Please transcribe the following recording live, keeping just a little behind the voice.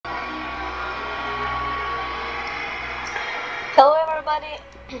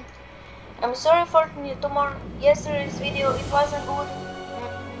everybody. I'm sorry for yesterday's video, it wasn't good.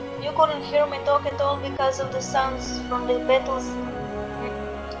 You couldn't hear me talk at all because of the sounds from the battles.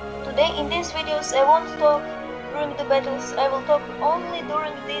 Today in these videos I won't talk during the battles, I will talk only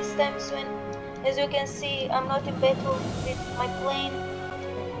during these times when, as you can see, I'm not in battle with my plane.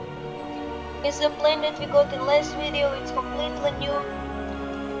 It's the plane that we got in last video, it's completely new.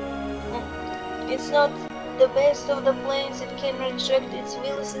 It's not the best of the planes, it can retract its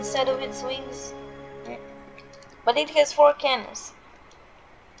wheels instead of its wings. But it has 4 cannons.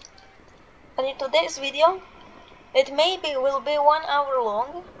 And in today's video, it maybe will be 1 hour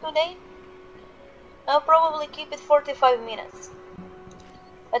long today. I'll probably keep it 45 minutes.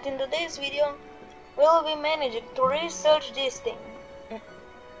 But in today's video, we'll be managing to research this thing.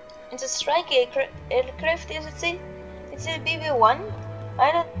 It's a strike aircraft, as you see. It's a BB-1.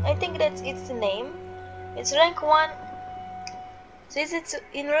 I think that's its name. It's rank 1. Since it's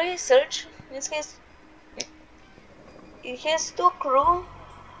in research, it has 2 crew.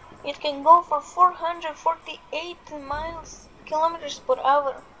 It can go for 448 kilometers per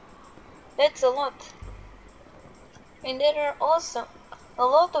hour. That's a lot. And there are also a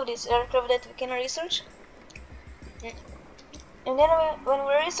lot of these aircraft that we can research. And then when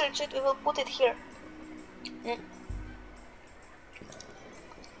we research it, we will put it here.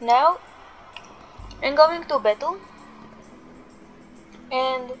 Now, I'm going to battle.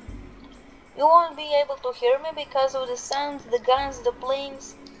 And you won't be able to hear me because of the sounds, the guns, the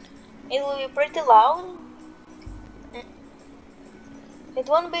planes. It will be pretty loud. It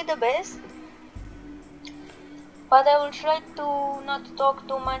won't be the best. But I will try to not talk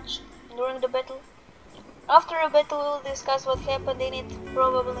too much during the battle. After a battle we will discuss what happened in it,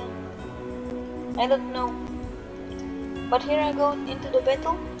 probably. I don't know. But here I go into the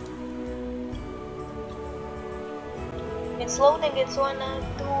battle. It's loading, it's 1,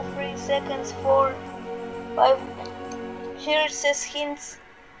 2, 3 seconds, 4, 5. Here it says hints.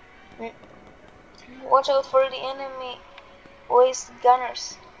 Watch out for the enemy waist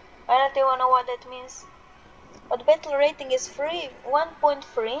gunners. I don't even know what that means. But battle rating is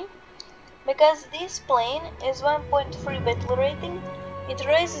 1.3. Because this plane is 1.3 battle rating. It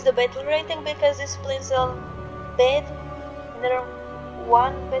raises the battle rating because these planes are bad. And there are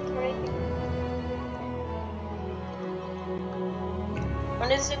 1 battle rating.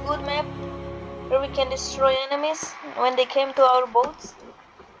 And this is a good map where we can destroy enemies when they came to our boats.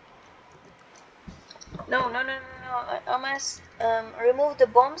 No, I must remove the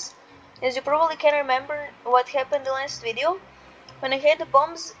bombs. As you probably can remember what happened in the last video. When I had the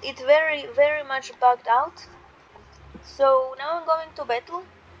bombs, it very much bugged out. So now I'm going to battle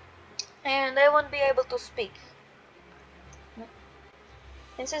and I won't be able to speak.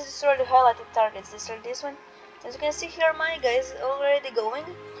 And since it's already highlighted targets, these are this one. As you can see here, my guys already going.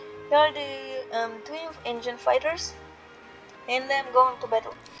 Here are the twin engine fighters, and I'm going to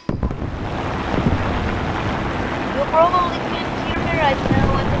battle. You probably can't hear me right now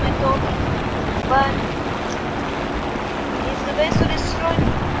what am I talking, but it's the best to destroy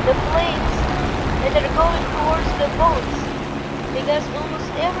the planes that are going towards the boats, because almost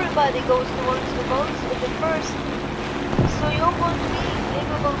everybody goes towards the boats at the first, so you won't be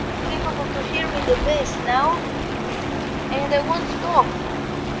capable to hear me the best now, and I won't stop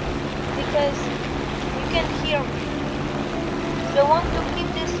because you can't hear me. So I want to keep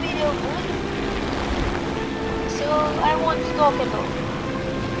this video good, so I won't stop at all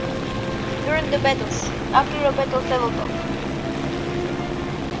during the battles. After the battles I will talk.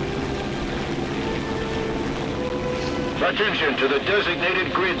 Attention to the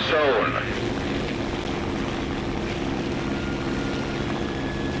designated grid zone.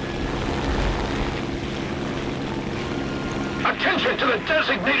 Attention to the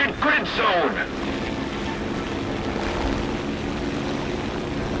designated grid zone!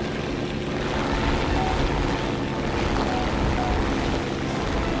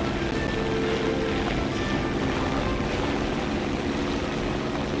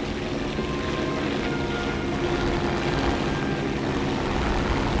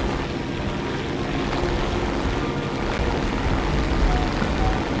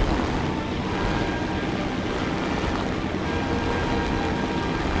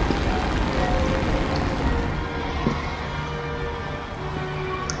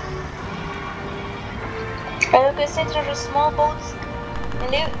 I will consider the small boats,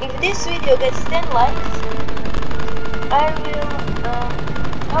 and if this video gets 10 likes, I will,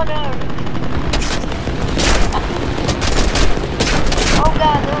 oh no, oh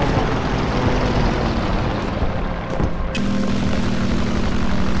god,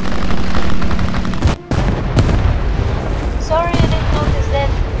 sorry I didn't notice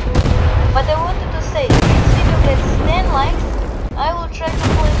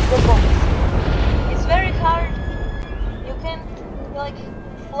like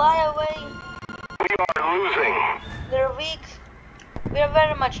fly away. We are losing. They're weak. We are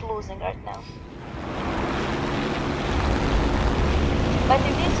very much losing right now. But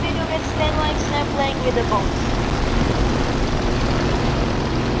if this video gets 10 likes, I'm playing with the boats.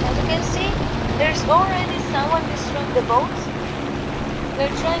 As you can see, there's already someone destroying the boats.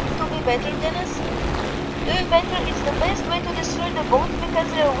 They're trying to be better than us. Doing better is the best way to destroy the boats because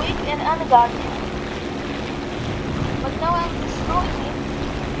they're weak and unguarded. But now I'll destroy him.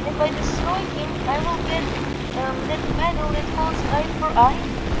 And if I destroy him, I will get that medal that calls eye for eye.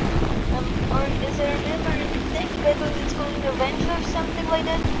 Or is there another tank battle that's called revenge or something like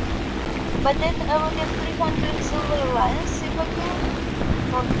that? But then I will get 300 silver lions if I can.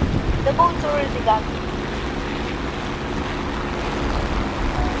 Well, the boats already got me.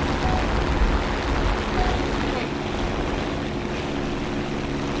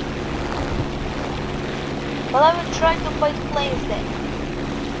 Well, I will try to fight planes then.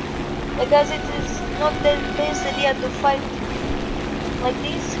 Because it is not the best idea to fight like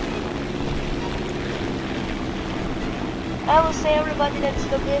this. I will say everybody that's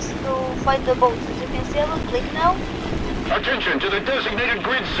the best to fight the boats. As you can see, I will click now. Attention to the designated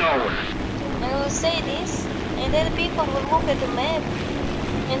grid zone. I will say this, and then people will look at the map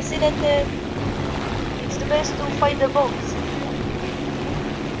and see that it's the best to fight the boats.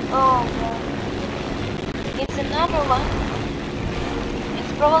 Oh god. It's another one.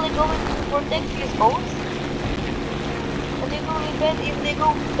 It's probably going to protect his boats. But it will be bad if they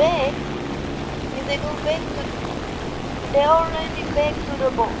go back. If they go back to... They're already back to the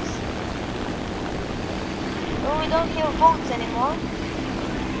boats. Well, we don't have boats anymore.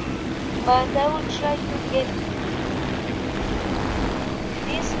 But I will try to get...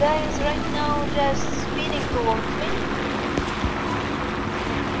 This guy is right now just speeding towards me.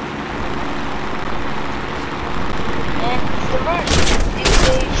 And it's the worst if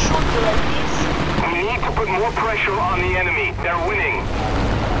they shoot you like this. We need to put more pressure on the enemy. They're winning.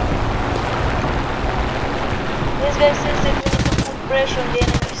 This guy says that we need to put pressure on the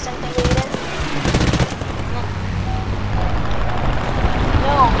enemy or something like that.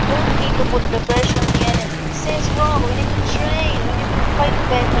 No, we don't need to put the pressure on the enemy. It says wrong, we need to train, we need to fight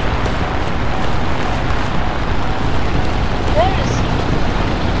better. Where is he?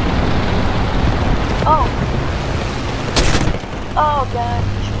 Oh. Oh god.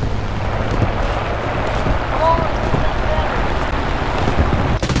 Come on, let's do that better.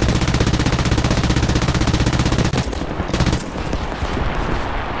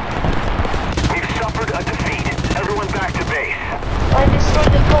 We've suffered a defeat. Everyone back to base. I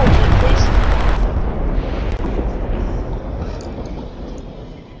destroyed the boat at least.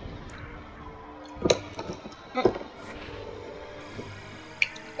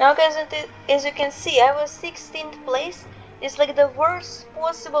 Now guys, as you can see, I was 16th place. It's like the worst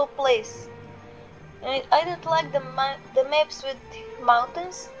possible place. And I don't like the maps with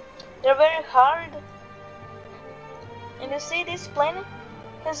mountains. They're very hard. And you see, this planet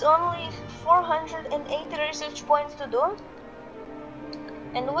has only 480 research points to do.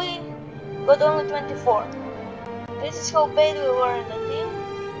 And we got only 24. This is how bad we were in the team.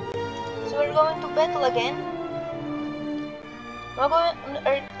 So we're going to battle again. We're going on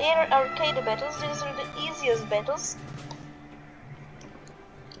air arcade battles. These are the easiest battles.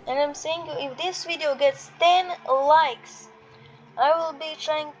 And I'm saying if this video gets 10 likes, I will be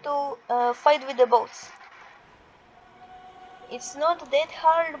trying to fight with the boats. It's not that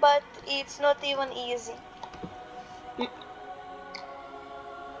hard, but it's not even easy.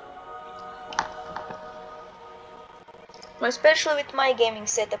 Especially with my gaming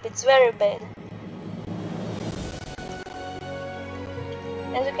setup, it's very bad.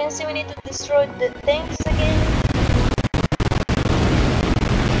 As you can see, we need to destroy the tanks again.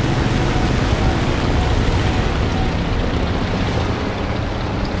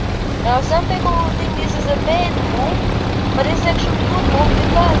 Now some people will think this is a bad move, but it's actually a good move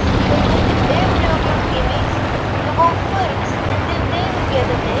because you will get every of your teammates to go first, and then they will get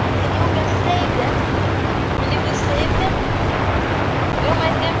attacked, and you can save them. And if you save them, you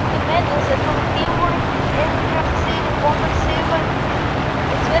might get the medals that from teamwork, aircraft saving, combat saver.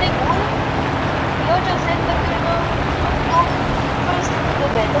 It's very good. You're just that, but you know, I'm going first into the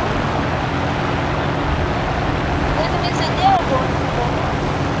battle. That means that they are going to battle.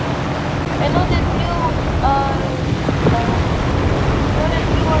 I know that you are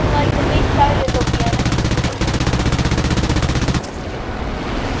like the main target of the enemy.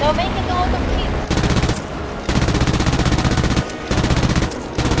 They're making a lot of hits.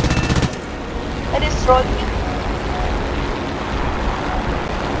 I destroyed him.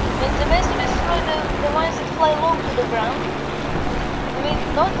 It's the best to destroy the ones that fly low to the ground.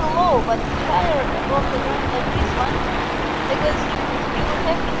 not low, but higher above the ground like this one, because you will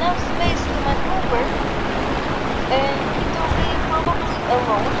have enough space to maneuver, and it will be probably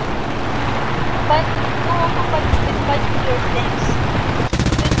alone, but no longer fighting your tanks.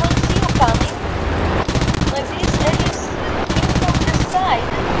 So it won't see you coming, like this, and you from the side,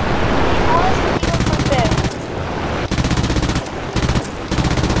 it wasn't even prepared.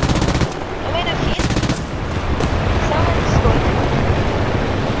 I made a hit, someone destroyed it,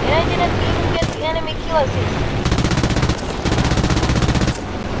 and I didn't even get the enemy kill assist.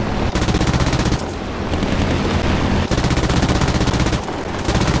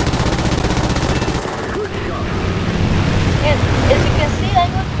 And as you can see, I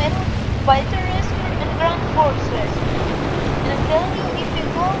got metal fighter rescue and ground force rescue. And I'm telling you, if you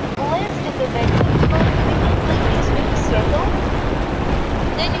go less in the battle, you're going to be in like this big circle,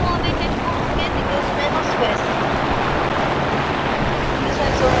 then you will be capable of getting those medals fast. This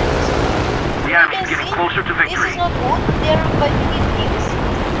one's already destroyed. The enemy's getting closer to This victory. is not good, they are fighting in teams.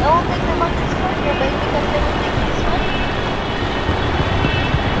 I will take the one that's further back because I will take this one.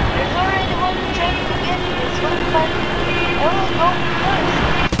 There's already one trying to get this one, but I will go first.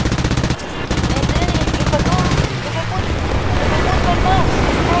 And then if I put my mouse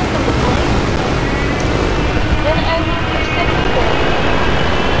in front of the plane, then I will intercept the plane.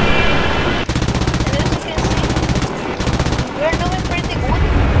 And as you can see, we are doing pretty good.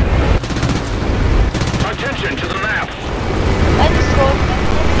 Attention to the map. I destroyed them.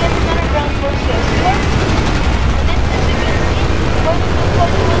 Let's get another ground force rescuer. And then as you can see, going to look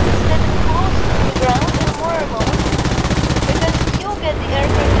like the one that's getting close to the ground and more alone. Because you get the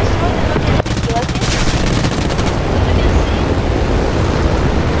aircraft destroyed and not enemy kill assist. As you can see,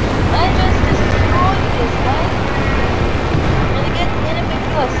 I just destroyed this guy and get enemy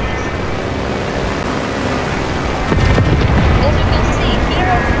kill assist. As you can see, here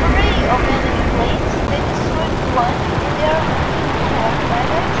are 3 of enemy planes. They destroyed 1 and they are on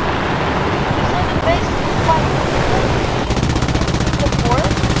damage. It's not the base to fight the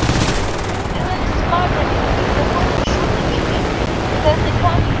 4th. This one is smarter because the one shooting at me because they're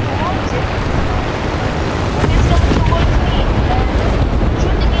coming towards it. When it's coming towards me and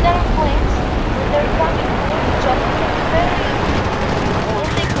shooting at other planes when they're coming towards each other, it's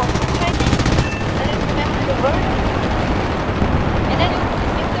very concentrating. I didn't remember the word. And then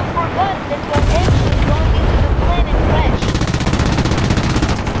if you forgot that you are actually going into the plane and crash.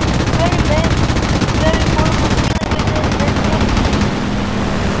 It's very bad, it's very horrible feeling with it.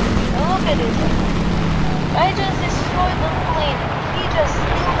 Now look at it. I just destroyed the plane. He just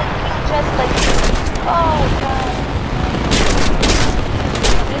steal the kill just like this. Oh god.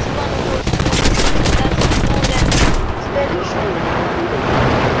 This one was that's more than special.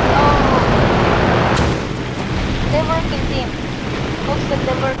 Oh. They work in team. Looks like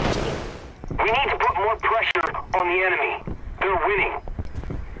they work in team. We need to put more pressure on the enemy. They're winning.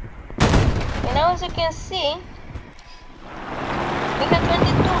 And now as you can see, we have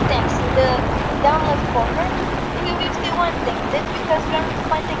 22 tanks in the down left corner. We have 51 tanks. That's because we aren't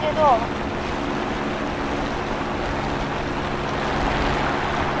fighting at all.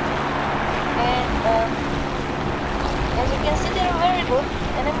 And as you can see, they're very good.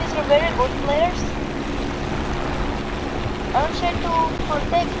 Enemies are very good players. I'll try to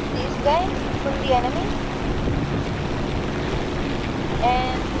protect this guy from the enemy.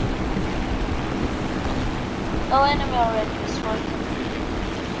 And no enemy already destroyed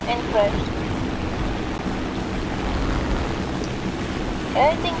and crashed.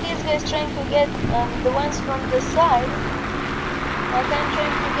 I think this guy is trying to get the ones from the side, but I'm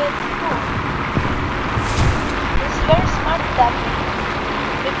trying to get two. This is very smart tactic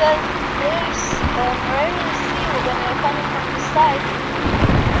because there's rarely see you when you're coming from the side.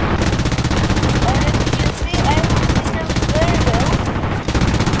 And as you can see, I will see them very well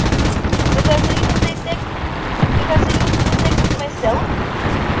because I use the technique myself.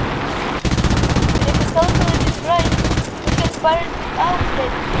 And if the calculate is right, you can fire it out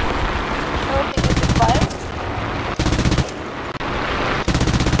then. Or if it is fire.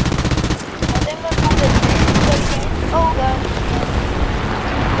 And I'm not good at this. Oh god.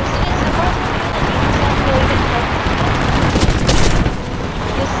 You see, it's the first unit in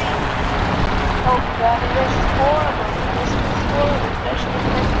you see? Oh god, it was horrible. This was horrible, especially in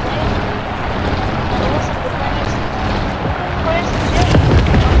that plane. And listen, the plane is press J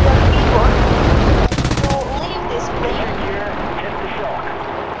on your keyboard to leave this plane.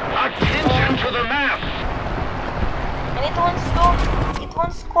 Attention to the map! And it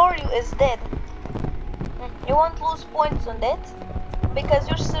won't score you as dead. You won't lose points on that because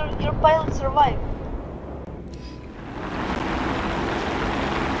your pilot survived.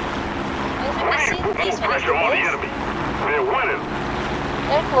 this Move one is the pressure on the base. enemy. They're winning.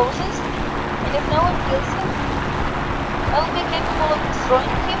 They're closest, and if no one kills him, I'll be capable of destroying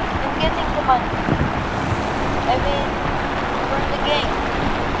him and getting the money. I mean, from the game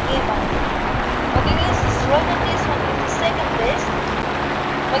money. But it is destroying this one is the second best,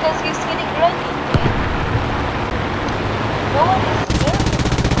 because he's getting right into it. No one is here,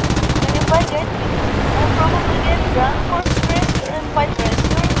 and if I get him, I'll probably get ground force rescue and fight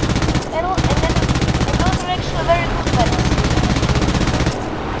rescue, and those are actually very good battles.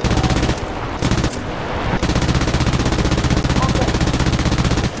 Okay.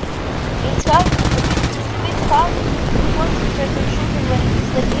 It's hard, it's a bit hard to concentrate on shooting when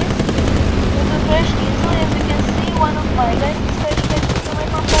it's like this. It will crash easily, as you can see, one of my guys is crashing into my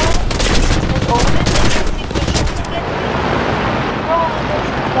propeller. As always, I can see we're shooting at me. Probably there's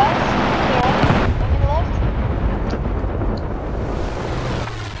two guys here, I mean left.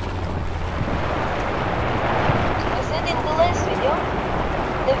 I said in the last video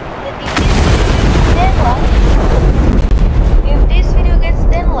that if this video gets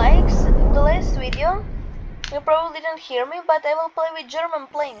 10 likes in the last video, you probably didn't hear me, but I will play with German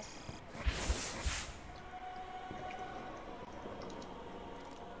planes.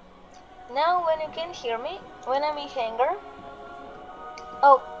 Now when you can hear me, when I'm in hangar.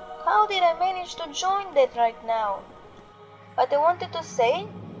 Oh, how did I manage to join that right now? But I wanted to say,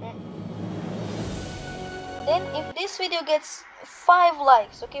 then if this video gets 5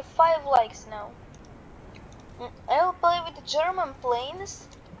 likes, okay, 5 likes now, I will play with German planes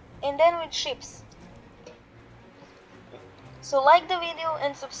and then with ships. So like the video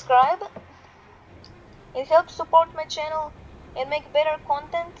and subscribe. It helps support my channel and make better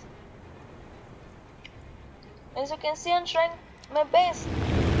content. As you can see, I'm trying my best to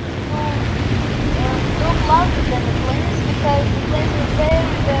talk louder than the planes, because the planes are very,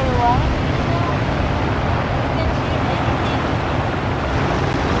 very loud. You can't hear anything.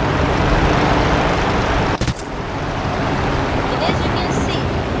 And as you can see,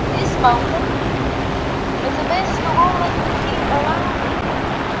 this mountain is the best to go like here around it.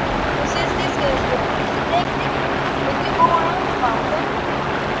 So since this guy is the tactic, if you go around the mountain,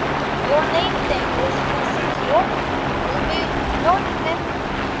 your name tag, as you can see here, will be not that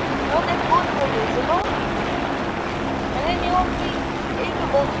good or visible, and then you will be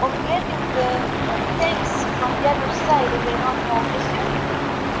capable of getting the tanks from the other side if they not notice you.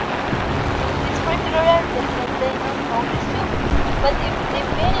 It's pretty rare that they not notice you, but if they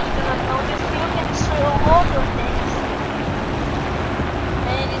manage to not notice you, you can destroy a lot of tanks,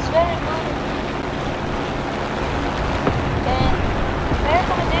 and it's very good. And my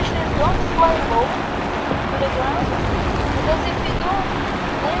recommendation is don't fly low to the ground, because if you do,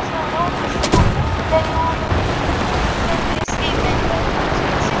 planes will notice you, then you can't escape anywhere.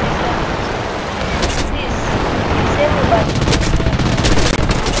 So you can see this is everybody.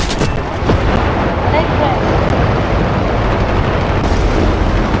 And I crashed.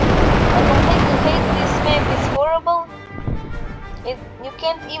 I completely hate this map, it's horrible. You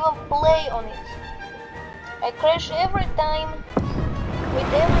can't even play on it. I crash every time with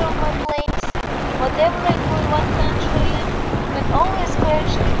every of my planes, whatever I do in one country, it always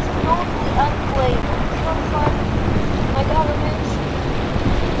crash. It's totally unplayable. It's not fun like other maps.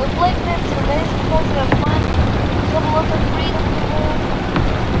 The black maps are best because they're fun, you have a lot of freedom to move.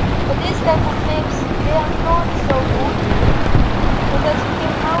 But these type of maps, they are not so good, because you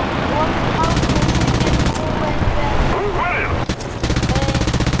can mount one mountains, you can move anywhere.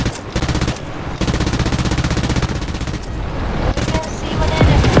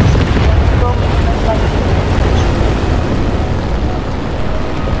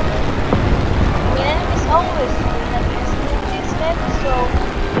 Always doing this map, so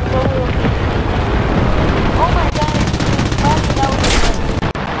it probably will be. Oh my god, it's bugging out.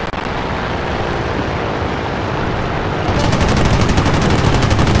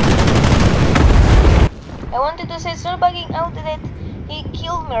 I wanted to say it's not bugging out that he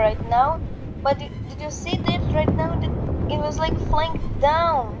killed me right now, but did you see that right now that it was like flying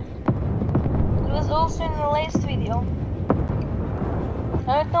down? It was also in the last video.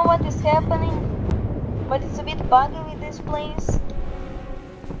 I don't know what is happening, but it's a bit buggy with these planes.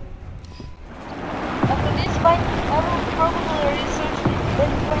 After this fight, I will probably research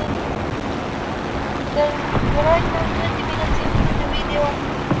that plane. We're right now 20 minutes into the video.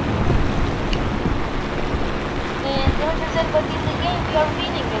 And like I said, but in the game we are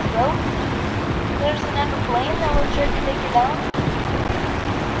winning as well. There's another plane, I will try to take it down.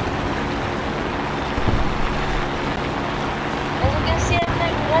 As you can see, I'm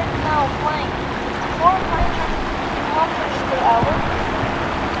right now flying 400 kilometers per hour.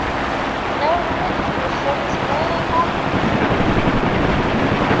 Now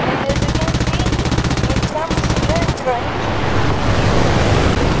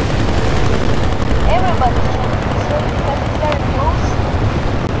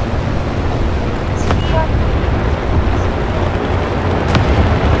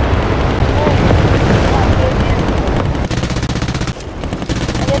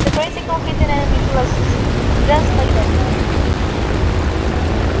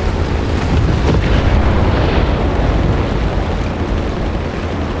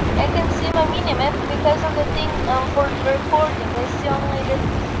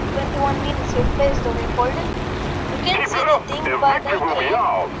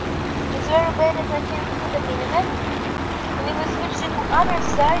bad as I can do the minimap. And if I switch it to other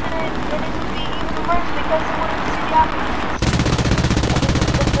side, then it would be even worse because I wouldn't see the updates.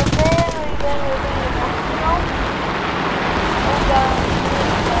 And it's very, very, very important to know. And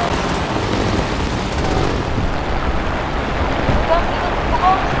come even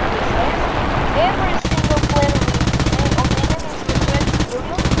close to this guys. Every single player of enemies with red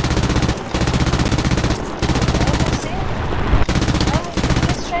tutorial. As you see, I'm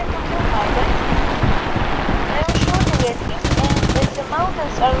just trying to kill my guys. I'm shooting at him, and if the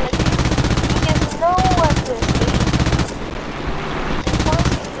mountains are like this, he has nowhere to escape. And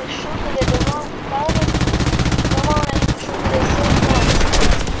constantly shooting at the wrong target. Come on, I need to shoot the same one.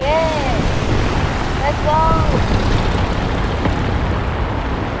 Yeah! Let's go!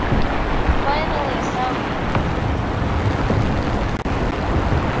 Finally, something.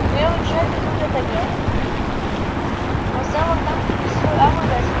 Will we try to do that again? Will someone come to destroy our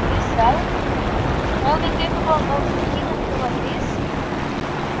guys from this side? I'll be capable of hitting him like this.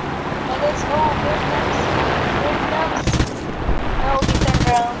 Now let's go, here comes. Here it comes. Now he turned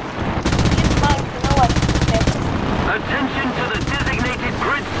around. He's marked, you know what happened. Attention to the designated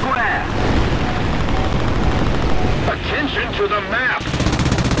grid square. Attention to the map.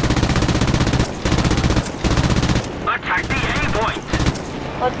 Attack the A point.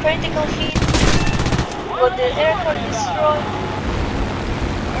 Got critical hit. Got the airport destroyed.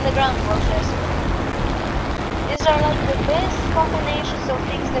 And the ground fortress. These are like the best combinations of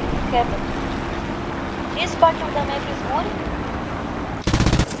things that could happen. This part of the map is good.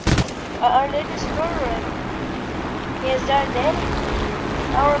 Are they destroyed already? Yes, they are dead.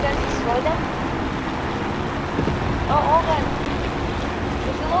 Our guys destroy them. Oh god.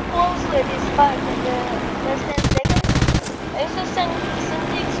 If you look closely at this part in the last 10 seconds, I saw some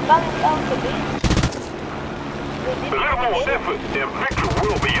things bugging out a bit. They didn't Little get it. effort, the victory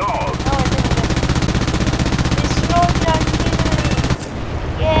will be ours. No, I didn't get it. Destroy the artillery!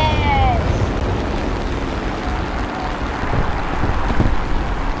 Yes!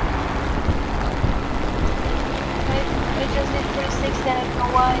 I just did 360 and I don't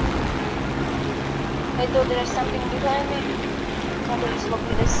know why. I thought there's something behind me. Somebody's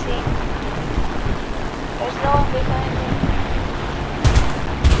looking to see. There's no one behind me.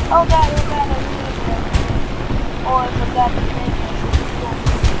 Oh god, I should have. Oh, I forgot the name. I should go.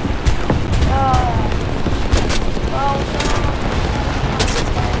 Oh no.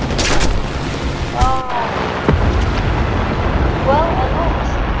 Oh. Well, I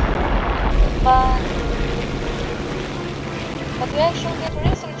lost. But we actually get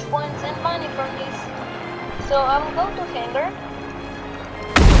research points and money from this. So I will go to hangar.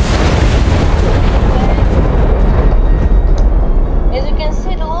 As you can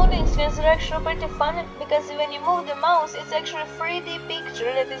see, the loading screens are actually pretty fun because when you move the mouse, it's actually a 3D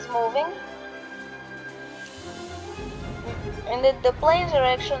picture that is moving. And that the planes are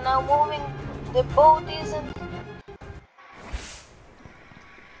actually now moving, the boat isn't.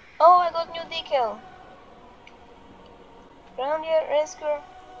 Oh, I got new decal. Ground here, rescue.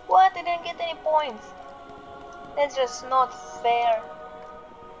 What? I didn't get any points. That's just not fair.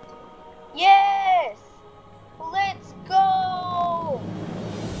 Yes! Let's go!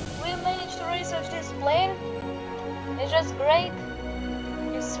 We managed to research this plane. It's just great.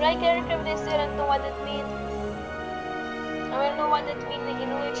 You strike aircraft, they still don't know what that means. I don't know what that means in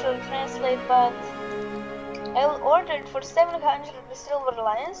literal translate, but I'll order it for 700 of the silver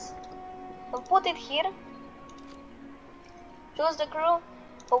lions. I'll put it here. Choose the crew.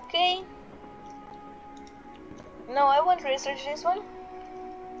 Okay. No, I won't research this one.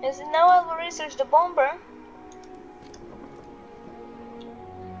 Yes, now I will research the bomber.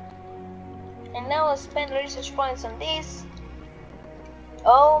 And now I'll spend research points on this.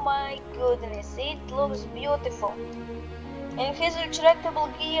 Oh my goodness, it looks beautiful. And it has retractable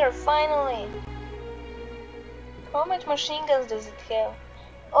gear, finally. How much machine guns does it have?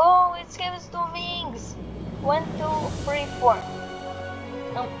 Oh, it has 2 wings. 1, 2, 3, 4.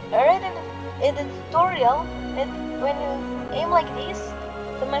 I read in the tutorial that when you aim like this,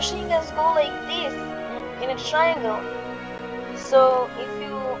 the machine guns go like this, in a triangle. So if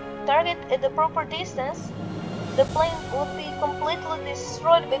you target at the proper distance, the plane would be completely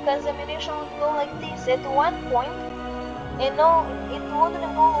destroyed because the ammunition would go like this at one point, and no, it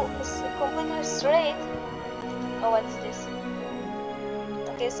wouldn't go completely straight. Oh, what's this?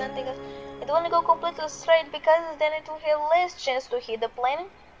 Okay, something else. It won't go completely straight because then it will have less chance to hit the plane.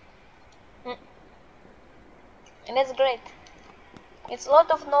 And that's great. It's a lot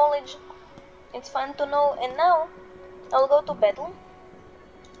of knowledge. It's fun to know. And now I'll go to battle.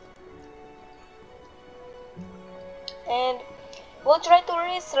 And We'll try to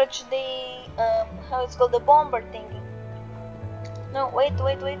research the how it's called, the bomber thingy. No, wait.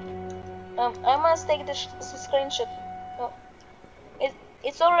 I must take the screenshot. No,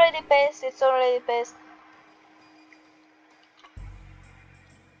 it's already passed. It's already passed.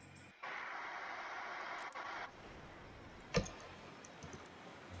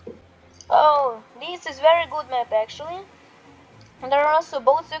 Oh, this is very good map actually. And there are also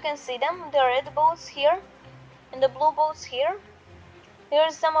boats, you can see them. The red boats here and the blue boats here.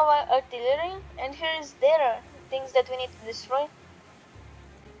 Here's some of our artillery, and here is their things that we need to destroy.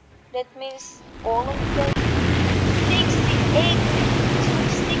 That means all of them. 68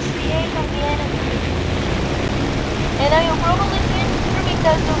 of the enemy. And now you probably can hear me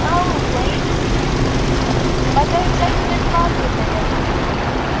because of our plane, but there's actually louder than that.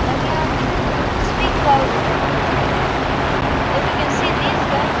 I can speak louder. As you can see, this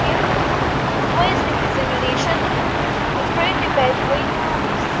guy here wasting his ammunition. It's pretty bad way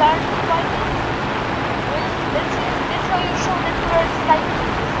to start fighting. Well, that's how you show that you are excited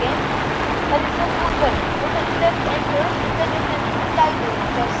in this game. But it's not good way. You can do that enter, and then you can title,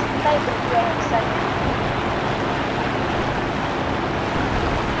 just title you are excited.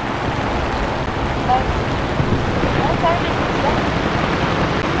 But my target is that.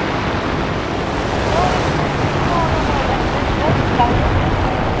 No, that's target.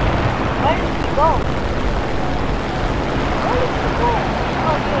 Where did he go? Where did he go?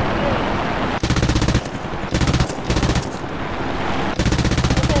 Oh, here.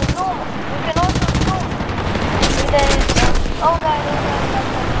 We can zoom. We can also zoom. And then, oh god.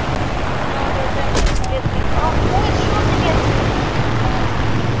 No, they're trying to get me. Oh, who is shooting at me?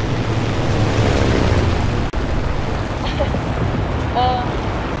 I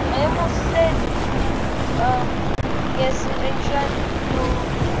almost said, yes, I tried to...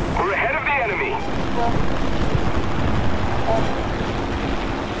 We're ahead of the enemy. Well,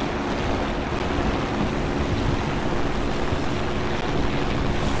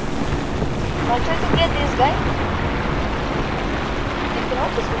 I try to get this guy. You can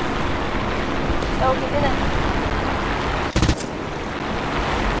notice me. Oh, he didn't.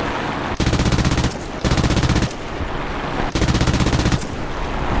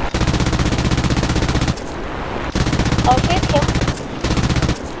 I'll hit him.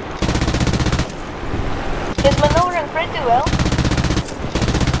 He's maneuvering pretty well.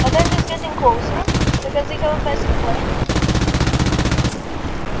 But I'm just getting closer because he has a faster plane.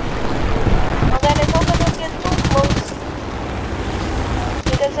 And then I hope I don't get too close.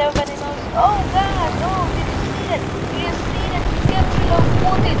 Because everybody knows. Oh god, oh, did you see that? Did you see that? Captured on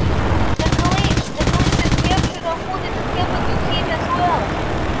footage. The glitch is captured on footage. It's captured with him as well.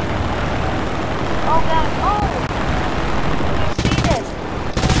 Oh god, oh!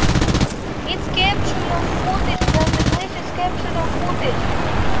 It's captured on footage, guys. The glitch is captured on footage.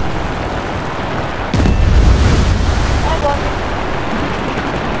 I got it.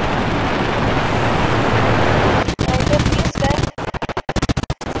 I got this guy.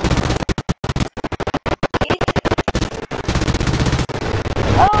 Hit.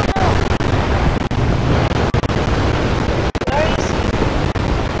 Oh no! Where is he?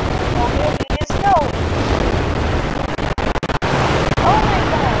 Oh, here he is. No! Oh my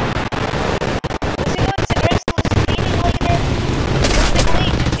god! You see how it's aggressively spinning like that? That's the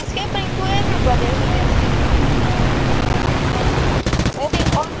glitch. It's happening to everybody, as you can see. Maybe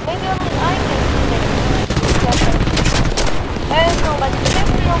only I can see that it's happening. I don't know, but the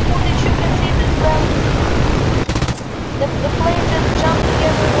capture of footage you can see it as well. The plane just jumping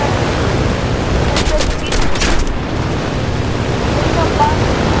everywhere. And just hit. There's no bug.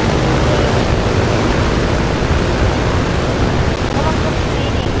 One of them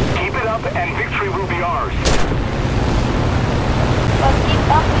bleeding. Keep it up and victory will be ours. But keep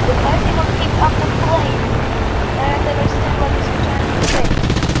up with the fighting or keep up the plane? I don't understand what he's trying to say.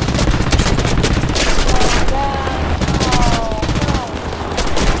 Oh god, oh god.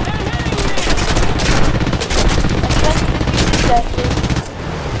 I'm trying to defeat that please.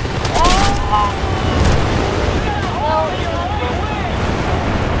 Ah! No, it's not broken.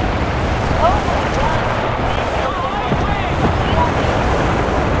 Oh my god.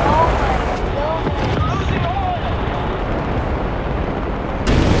 Oh my god.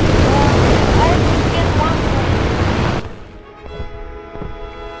 I just get one point.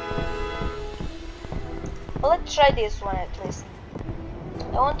 Well, let's try this one at least.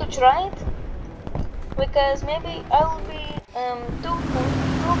 I want to try it because maybe I will be too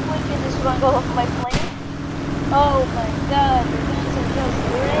quick in this struggle of my plane. Oh my god, the guns are just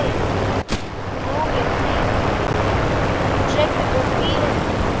great. Look at this. Check the torpedo.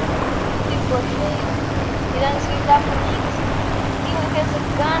 The portrait. He doesn't hit up on X. has a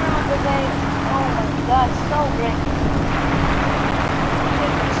gun on the way. Oh my god, so great.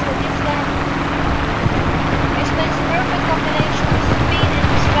 Okay, so this guy explains perfect combination of speed and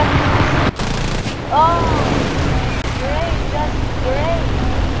destructiveness. Oh, great, just great.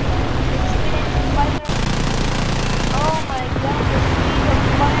 Experienced fighter. Oh my god, the speed of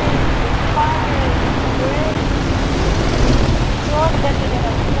fire, great. It's a lot better than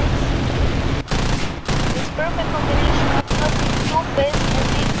our place. This perfect combination of not being too fast and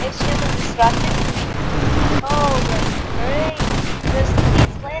being extremely destructive. Oh, that's great. Just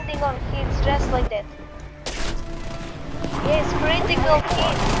keeps landing on hits just like that. Yes, critical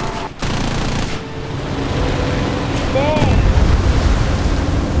hit. Dang.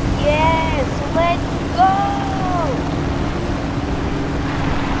 Yes, let's go.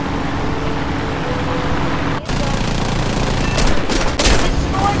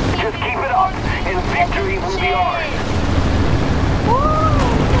 Just keep it up, and victory will be ours.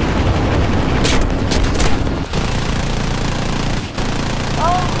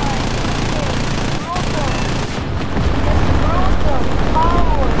 Oh my goodness, brutal,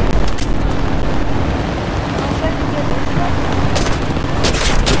 power. I'm going to get this one.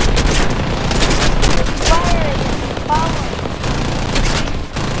 The fire and the power.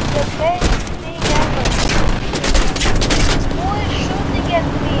 The best thing ever. Who is shooting at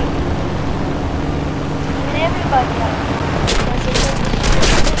me? And everybody else.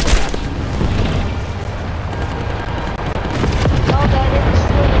 Oh god, it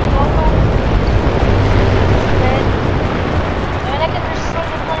destroyed the profile. Dead. I mean, I can destroy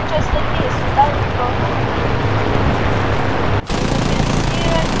the plane just like this without the profile. You can see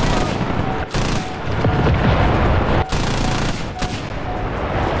right now.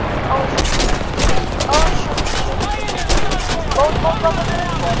 Oh shoot. Oh shoot. Boat.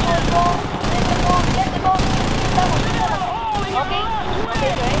 Get the boat. Okay,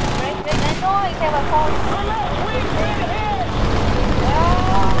 great. I know I have a phone.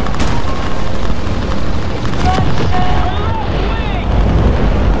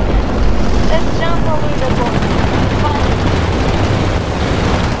 Let's jump over the boat.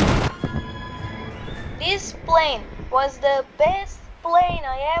 This plane was the best plane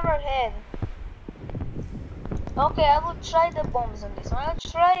I ever had. Okay, I will try the bombs on this one. I'll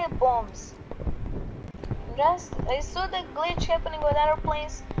try bombs. I saw the glitch happening with other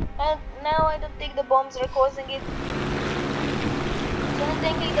planes, and now I don't think the bombs are causing it. So I'm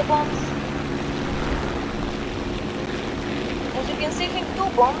taking the bombs. As you can see, I have 2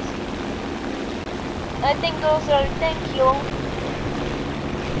 bombs. I think those are 10 kilo.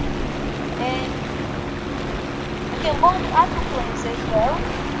 And you can bomb other planes as well,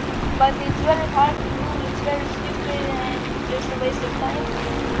 but it's very hard to do, it's very stupid and just a waste of time.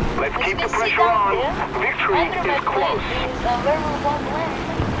 Let's As keep you the can see pressure down on. there, Victory under my is plane close. is a very bomb land.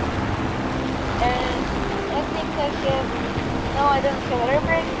 And I think I have, no, I don't have air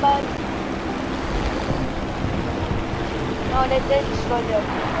brake, but no, that destroyed the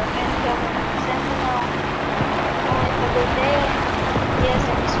airplane. I can't have an example now. Only for the day. Yes,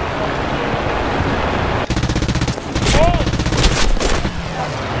 I'm destroyed. Hey!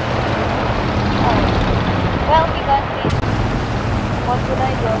 Oh. Well, he got me. What would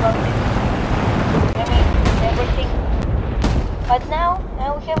I do about it? I mean, everything. But now, I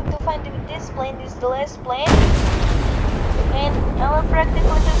will have to find if this plane is the last plane. And I will practically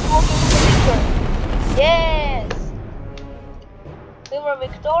just walk into the victory. Yes! We were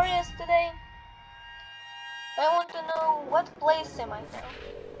victorious today. I want to know what place am I now.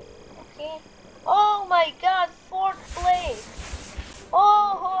 Okay. Oh my god, 4th place!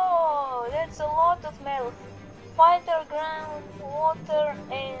 Oh, that's a lot of medals. Fighter, ground, water,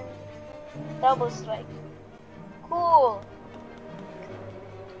 and double strike. Cool.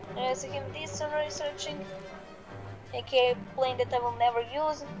 As I have this on researching, aka plane that I will never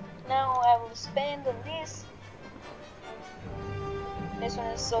use. Now I will spend on this. This one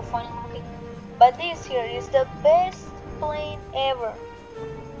is so funny looking. But this here is the best plane ever.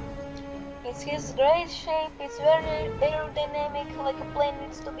 It has great shape, it's very aerodynamic, like a plane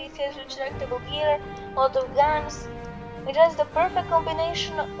needs to be. It has retractable gear, a lot of guns. It has the perfect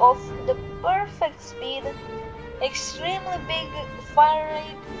combination of the perfect speed, extremely big fire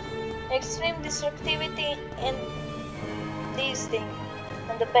rate, extreme destructivity, and this thing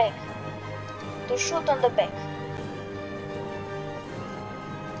on the back. To shoot on the back.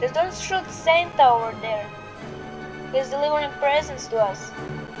 Just don't shoot Santa over there. He's delivering presents to us.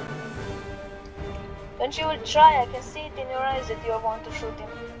 Don't you try, I can see it in your eyes that you want to shoot him.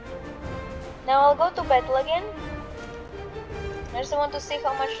 Now I'll go to battle again. I just want to see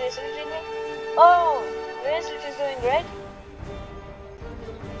how much research did he. Oh, research is doing great.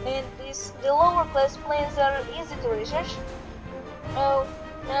 And the lower class planes are easy to research. Oh,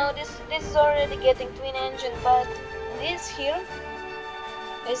 now this is already getting twin engine, but this here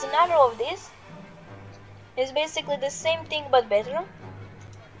is another of these. It's basically the same thing but better.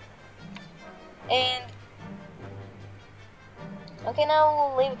 And okay,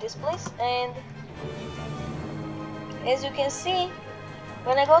 now we'll leave this place, and as you can see,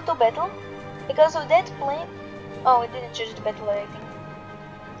 when I go to battle, because of that plane, oh, it didn't change the battle rating.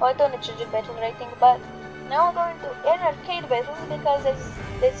 Oh, I thought it changed the battle rating, but now I'm going to add arcade battles because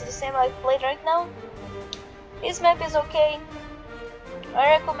that's the same I played right now. This map is okay.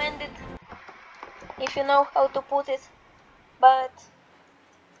 I recommend it if you know how to put it. But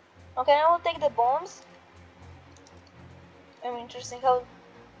okay, I will take the bombs. I'm interesting how.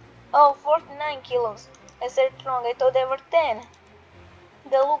 Oh, 49 kilos. I said it wrong. I thought they were 10.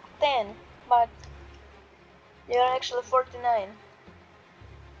 They look 10, but they are actually 49.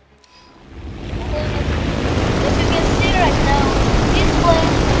 As you can see right now, this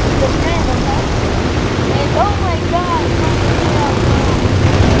plane is the friend of us. And oh my god,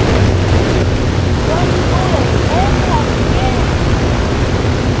 don't do it ever again.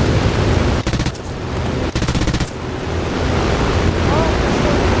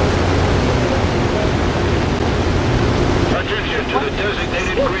 Attention to the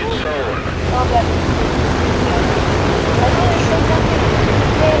designated grid zone. Oh god. I want to show something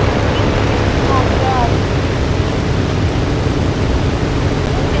very oh god.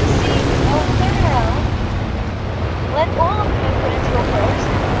 You can see, I will turn around. Let all of my friends go first.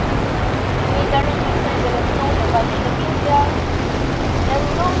 I mean, they're not my friends, I don't know them, but in the meantime, I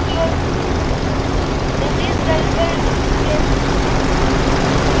will go here. Then this guy is very difficult.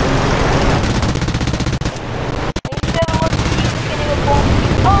 And if you ever want to see, you can even bomb me.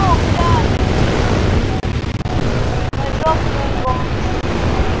 Oh god! I dropped my bombs.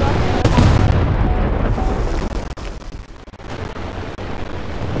 I dropped my bombs.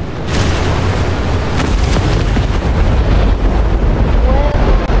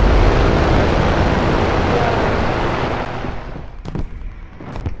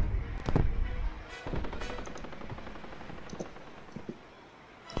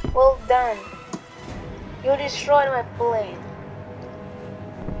 Well done. You destroyed my plane.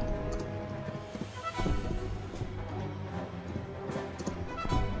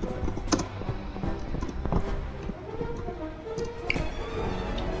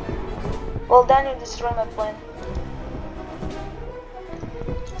 Well done, you destroyed my plane.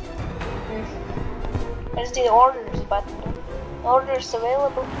 Where's the orders button? Orders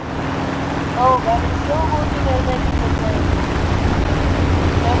available. Oh god, it's so good to get back to the plane.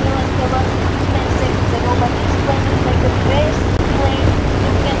 I realized about 10 seconds ago, but this plane is like the best plane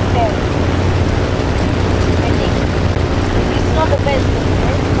you can carry. I think it's not the best, but the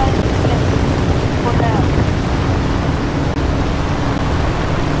best, but yes, for now.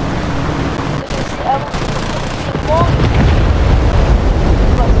 So I will see more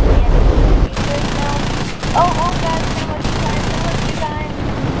because we end up with the right now. Oh god, so much time, so much time.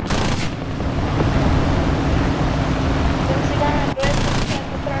 Since we got an aggressive, we have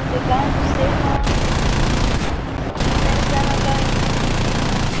to turn the gun to save now. Next time I'm going.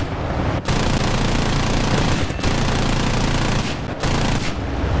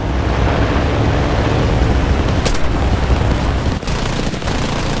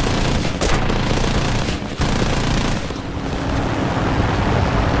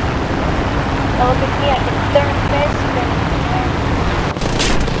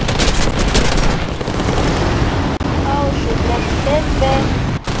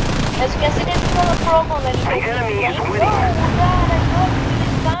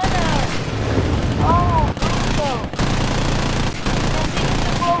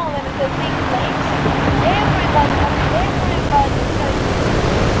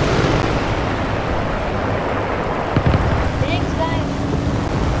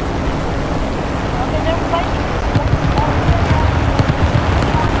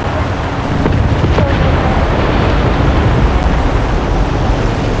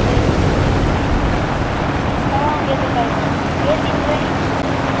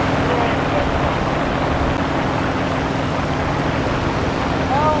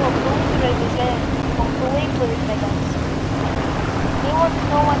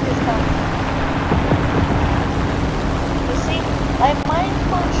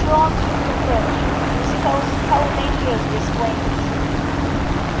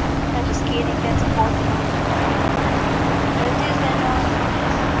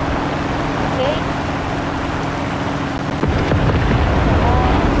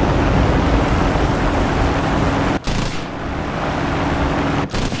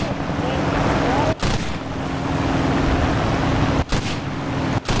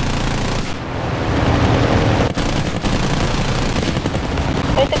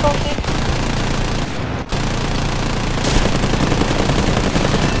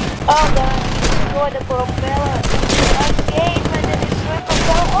 Oh god, destroy the propeller. I hate when they destroy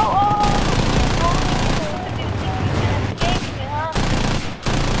propeller. Oh, oh, oh! What do you think you can escape me, huh?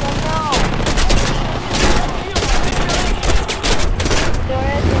 So no. The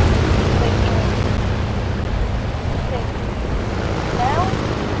rest is like okay. Now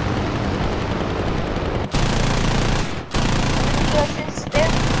because it's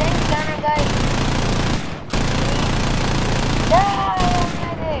this tank gunner guy. Die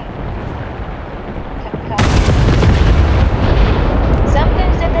already!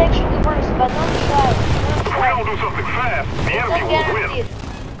 Sometimes that actually works, but don't try. Don't try. We'll do something fast. The It's enemy not will win. guaranteed.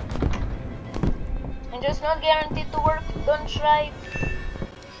 And just not guaranteed to work. Don't try.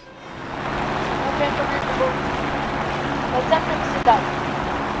 Not recommendable. But sometimes it does.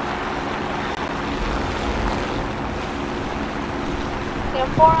 There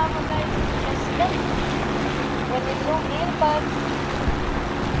are 4 other guys in step when we zoom in, but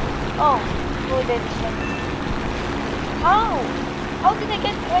oh, who did it? How? How did I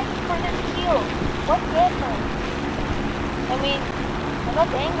get credit for that kill? What happened? I mean, I'm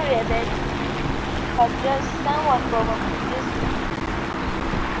not angry at it, but just someone probably just.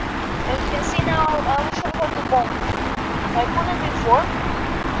 As you can see now, I actually have the bomb. I couldn't before,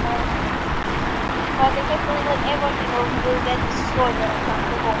 but I kept feeling like everything will get destroyed when I come to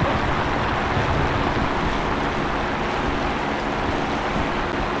the bomb.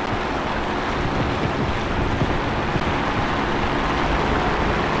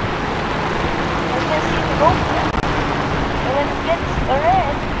 And when it gets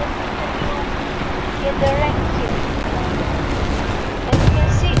red, that means that you get the rank kill. As you can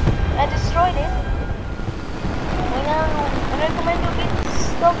see, I destroyed it. And now I recommend you to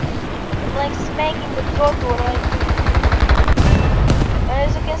stop like smacking the throttle, right? And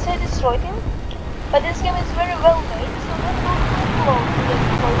as you can see, I destroyed him. But this game is very well made, so don't go too close to get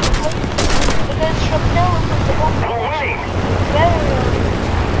close to play. Because shrapnel will put the bomb in actually very well.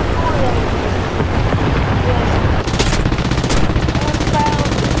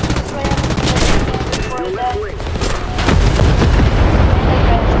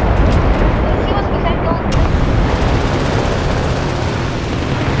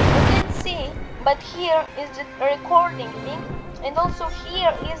 But here is the recording thing, and also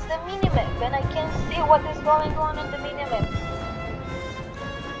here is the minimap, and I can see what is going on the minimap.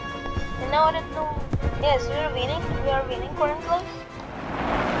 And now I don't know. Yes, we are winning currently.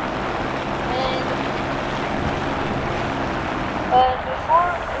 And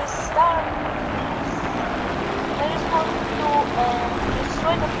before we start, I just want to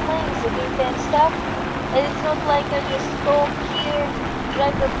destroy the planes a bit and stuff. And it's not like I just go here,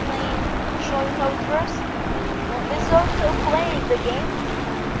 drive the plane, show you how it works. This is also playing the game.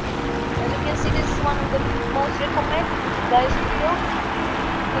 As you can see, this is one of the most recommended guys to kill.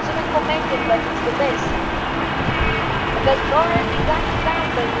 It's recommended, but it's the best. Because already got down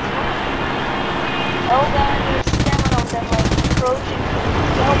by this one. Oh god, there's 7 of them like approaching.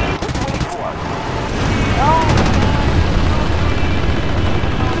 Oh god.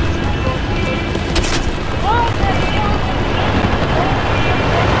 Oh, they're killing me.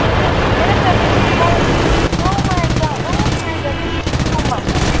 Oh my god, this is too much.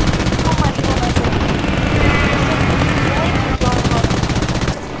 Too much, oh my god. There's a glitch going on.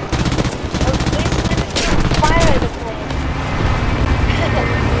 Basically, this is fire at the plane.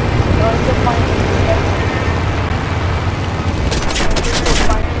 Oh, it's so funny. It's so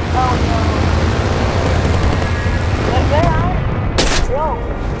funny. Oh no. Where are you? Bro.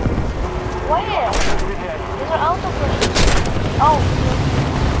 Where? These are auto planes. Oh.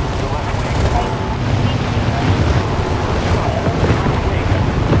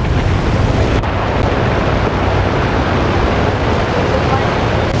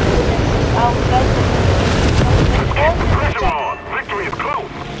 Victory is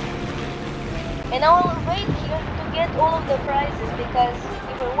close. And I will wait here to get all of the prizes, because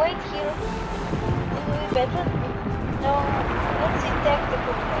if I wait here, it will be better. No, let's see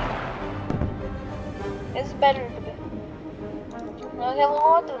tactical play. It's better to be. Now I have a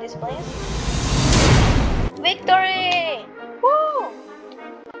lot of these planes. Victory! Woo!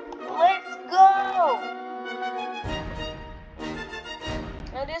 Let's go!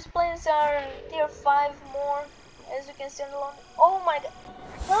 Now these planes are tier 5 more, as you can see on the line. Oh my god!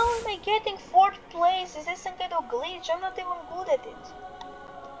 How am I getting 4th place? Is this some kind of glitch? I'm not even good at it.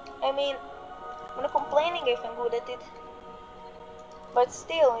 I mean, I'm not complaining if I'm good at it. But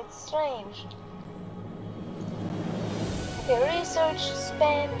still, it's strange. Okay, research,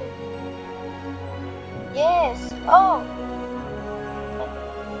 spend. Yes! Oh!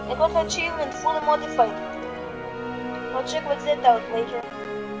 I got achievement fully modified. I'll check what's that out later.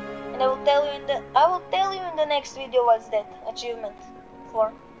 and I will tell you in the next video what's that achievement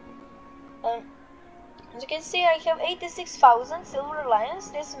for. As you can see, I have 86,000 silver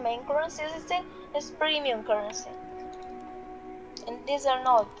lions. This main currency, as I said, is premium currency, and these are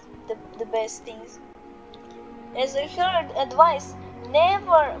not the best things. As I heard advice,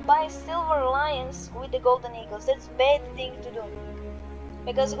 never buy silver lions with the golden eagles. That's a bad thing to do,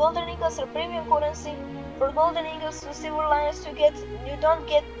 because golden eagles are premium currency. For golden eagles to silver lions, you don't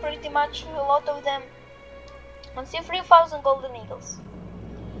get pretty much a lot of them. On see 3,000 golden eagles,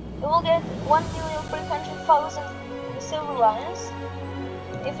 you will get 1,300,000 silver lions.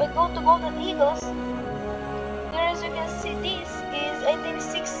 If I go to golden eagles, here as you can see, this is I think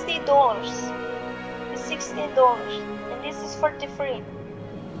 $60. It's $16, and this is 43.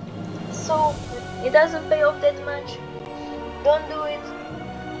 So it doesn't pay off that much. Don't do it.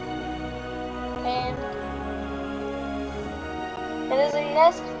 And as I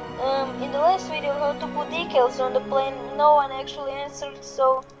asked in the last video how to put decals on the plane, no one actually answered,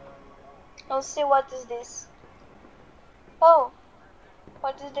 so I'll see what is this. Oh,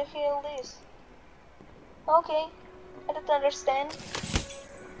 what is the hell this? Okay, I don't understand.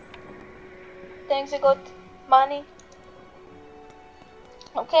 Thanks, I got money.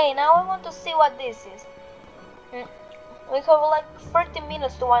 Okay, now I want to see what this is. We have like 30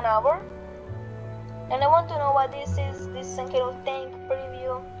 minutes to 1 hour. And I want to know what this is. This is some kind of tank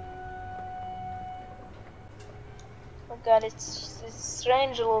preview. Oh god, it's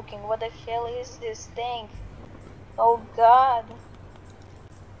strange looking. What the hell is this tank? Oh god.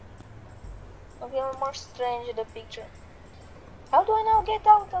 Okay, more strange the picture. How do I now get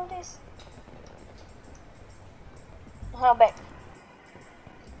out of this? Back.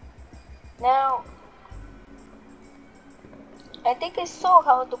 Now, I think I saw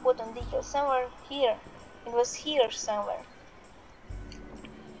how to put on decals somewhere here. It was here somewhere.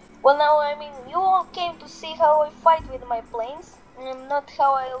 Well, now, I mean, you all came to see how I fight with my planes, not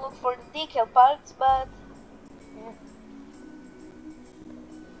how I look for the decal parts, but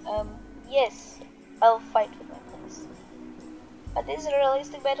yes, I'll fight with my planes. But these are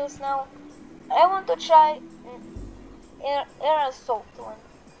realistic battles now. I want to try air assault one.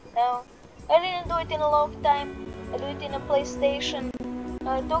 Now, I didn't do it in a long time. I do it in a PlayStation.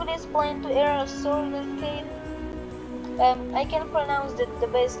 I took this plane to air assault arcade. I can pronounce it the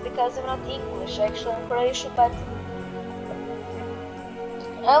best because I'm not English, actually I'm Croatian, but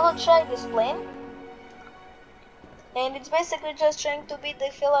I will try this plane. And it's basically just trying to beat the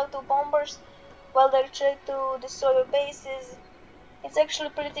hell out of bombers while they're trying to destroy your bases. It's actually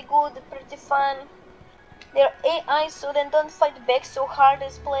pretty good, pretty fun. They're AI, so they don't fight back so hard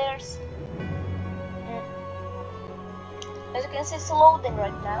as players. As you can see, it's loading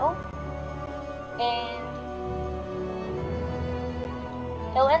right now. And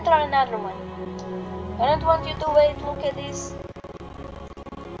I'll enter another one. I don't want you to wait, look at this.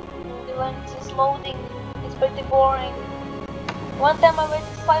 The one is loading, it's pretty boring. One time I waited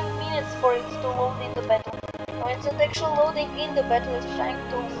 5 minutes for it to load in the battle. No, it's not actually loading in the battle, it's trying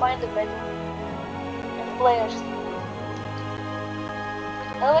to find the battle and the players.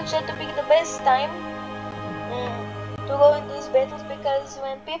 I will try to pick the best time to go in these battles, because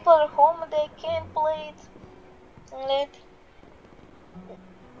when people are home they can't play it late.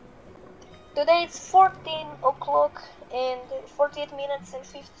 Today it's 14 o'clock and 48 minutes and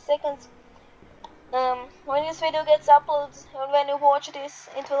 50 seconds. When this video gets uploaded and when you watch this,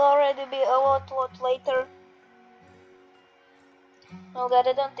 it will already be a lot later. Oh god,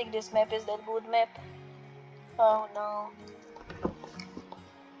 I don't think this map is that good map. Oh no.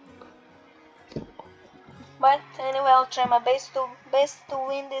 But anyway, I'll try my best to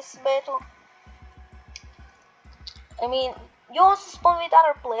win this battle. I mean, you also spawn with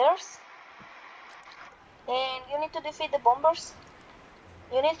other players, and you need to defeat the bombers.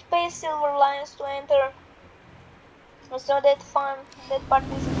 You need to pay silver lions to enter. It's not that fun. That part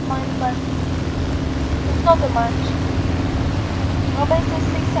isn't fun, but it's not that much. Now back to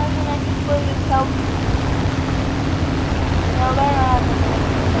 694 years help. Now where are the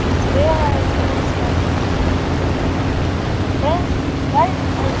where are the friends? Guys,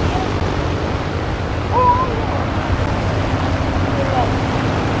 I'm here. Where are you? You're right.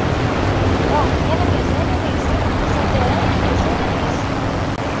 Oh, enemies.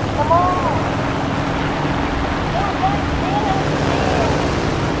 Come on! No, guys,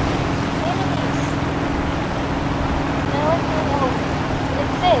 enemies! Now let's go.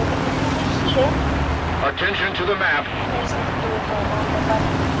 Let's say, because here. Attention to the map. There's nothing to do with but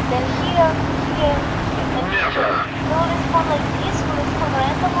then here, and Never. will it spawn like this? Will it spawn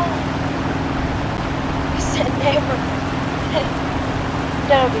randomly? We said never.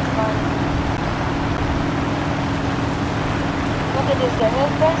 that'll be fun. Look at this guy.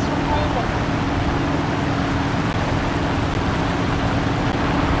 His friends were playing them.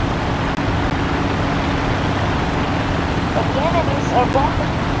 But the enemies are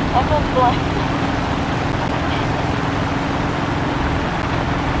bombing. I'm not blind.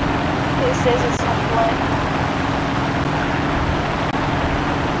 He says it's not blind.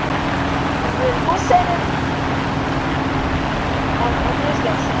 Who said it? What this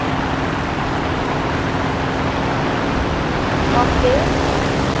guy said? Okay.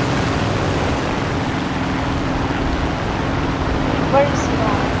 Where is he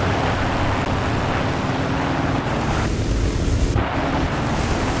now?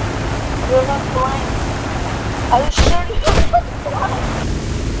 You're not blind. Are you sure you're not blind?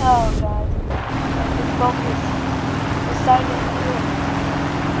 Oh god. The focus decided here.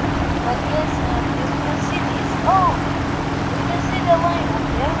 But yes, you can see this. Oh! You can see the line up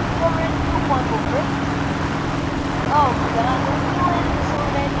there. We already took one over. Oh god, the new enemies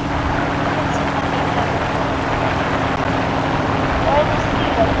already. You can see nothing happening. I already see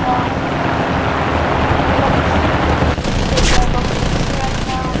right now. Right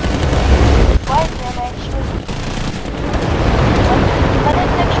now. Fight them actually. But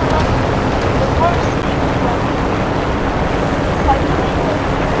that's actually not the worst thing to do. Fight them.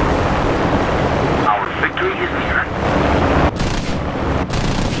 Our victory is near.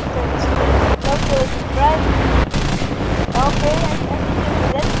 Okay, right. Okay, I can do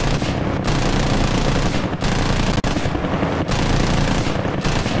that.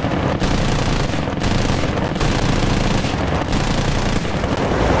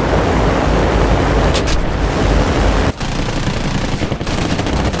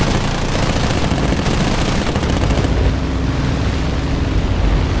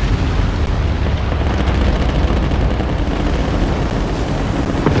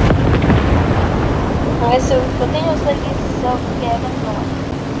 Okay, so continues like this, so yeah, let's go on.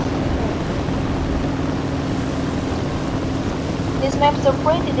 These maps are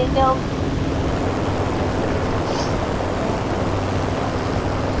pretty detailed.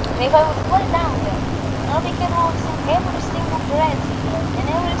 If I would play down there, now we can walk through every single grass here and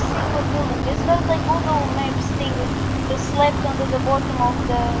every single building. It's not like Google Maps thing just left under the bottom of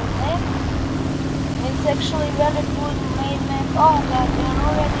the map. It's actually very good made map. Oh god, there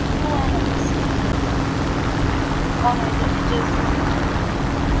are already two enemies. Oh no, this is just...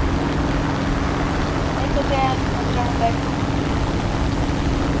 It's okay, I'm turning back.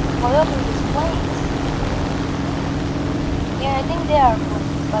 What else are these planes? Yeah, I think they are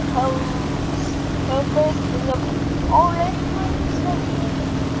planes, but how fast is it already planes?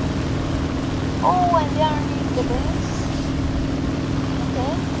 Oh, and they are underneath the base.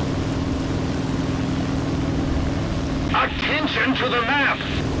 Okay. Attention to the map!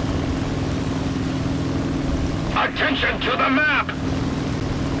 Attention to the map!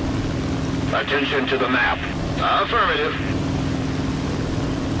 Attention to the map. Affirmative.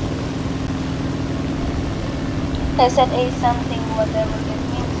 I said A something, whatever that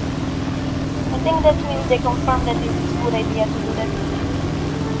means. I think that means they confirmed that it's a good idea to do that.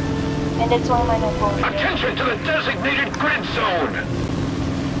 And that's why my not going there. Attention to the designated grid zone!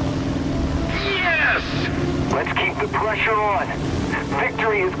 Yes! Let's keep the pressure on.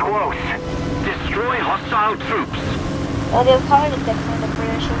 Victory is close. Destroy hostile troops. Oh, they'll hard attack from the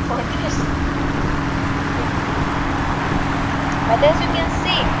British fortress. But as you can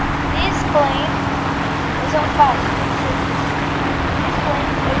see, this plane is on fire. This plane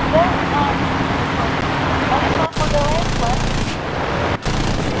is very armed. Only not for the last one.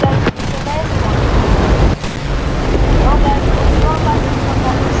 Because it's the last one. Oh god, no buttons, no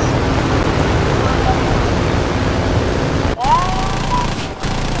buttons. No buttons.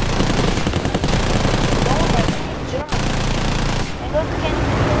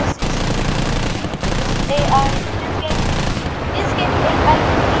 AI. This game AI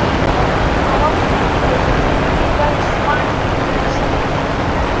very smart.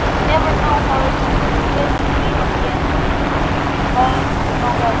 Never know how it will be again.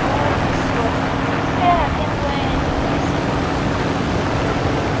 Oh god, this one. Yeah, I can play anything.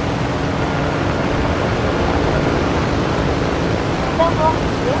 Don't go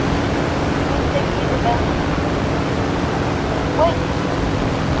through. Don't take me to them. Wait.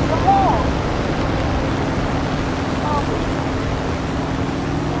 Come on.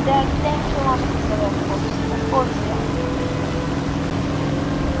 There are 10 kilometers away, of course, yeah.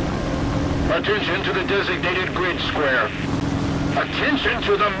 Attention to the designated grid square. Attention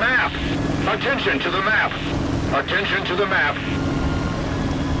to the map. Attention to the map. Attention to the map.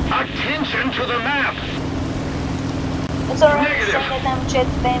 Attention to the map. It's already Negative. saying that I'm chat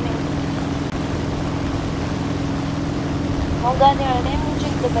spamming. Oh god, they are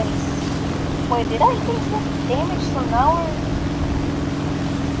damaging the base. Wait, did I take that damage from now on?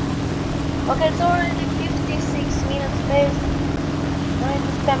 Okay, it's already 56 minutes past. I need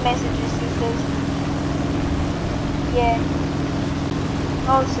to spam messages, he says. Yeah.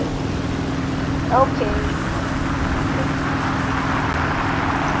 Also. Okay.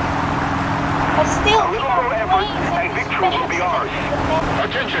 But still, A little more effort and victory will be ours. spam.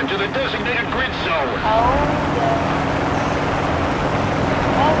 Attention to the designated grid zone. Oh, yeah.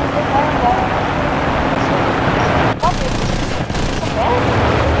 What is this? It's a bad.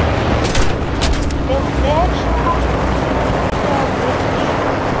 They actually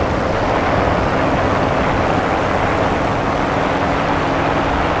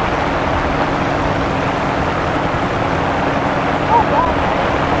oh god.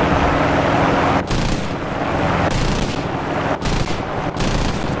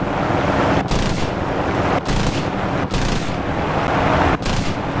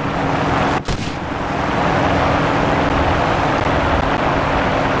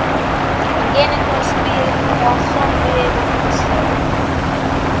 Again, it must be also be able to see.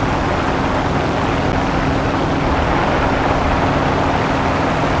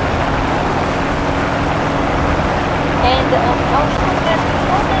 And I'll show you guys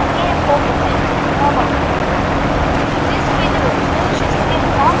before the game opens. This video finishes in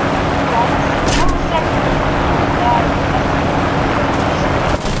 1 second.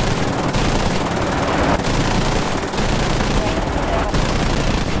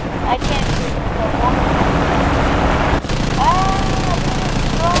 I can't do it for long.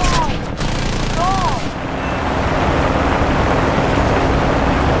 God.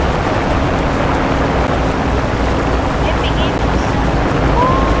 Epic Games.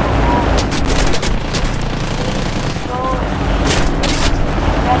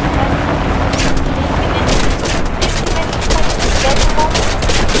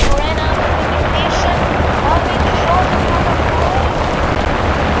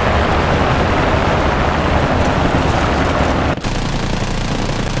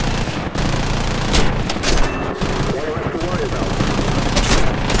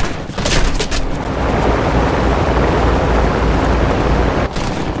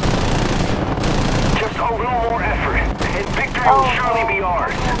 Just a little more effort, and victory will surely be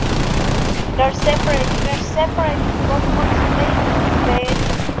ours. They're separate. What wants to make it?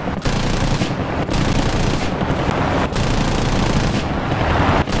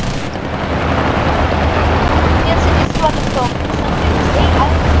 Yes, this is what I'm talking.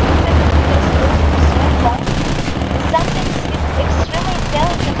 Some things it's extremely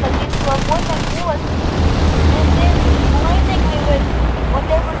intelligent, but it's to avoid my bullet, and then blinding me with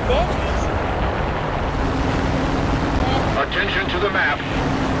whatever that is. And Attention to the map.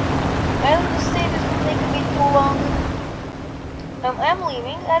 I have to say this will take a bit too long. I'm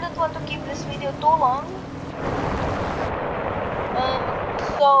leaving. I don't want to keep this video too long.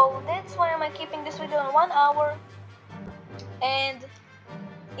 So that's why I'm keeping this video in 1 hour. And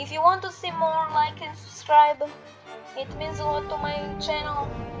if you want to see more, like and subscribe. It means a lot to my channel.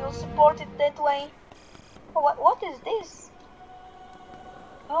 You'll support it that way. Oh, what is this?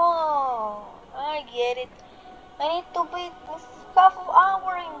 Oh, I get it. I need to be half of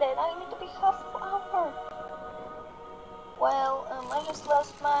hour in that. I need to be half of hour. Well, I just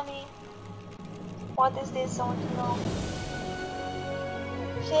lost money. What is this? I want to know.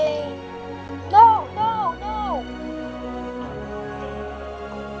 Shame. No, no, no.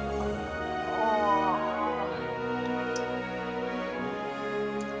 Oh.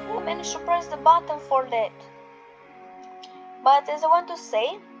 I managed to press the button for that. But as I want to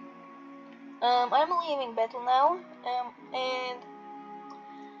say, I'm leaving battle now, and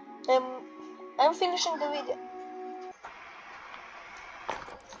I'm finishing the video.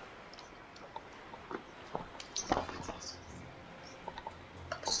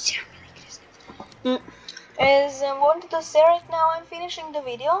 As I wanted to say right now, I'm finishing the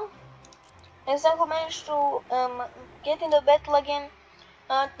video. As I managed to get in the battle again.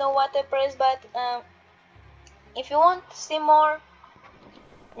 I don't know what I pressed, but if you want to see more,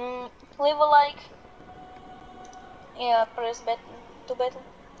 leave a like. Yeah, press button to battle.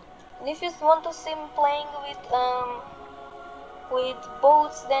 And if you want to see me playing with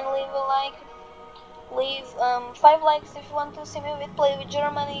boats, then leave a like. Leave 5 likes if you want to see me play with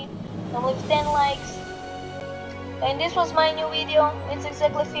Germany. And leave 10 likes. And this was my new video. It's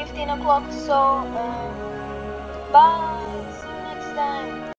exactly 15 o'clock. So bye. See you next time.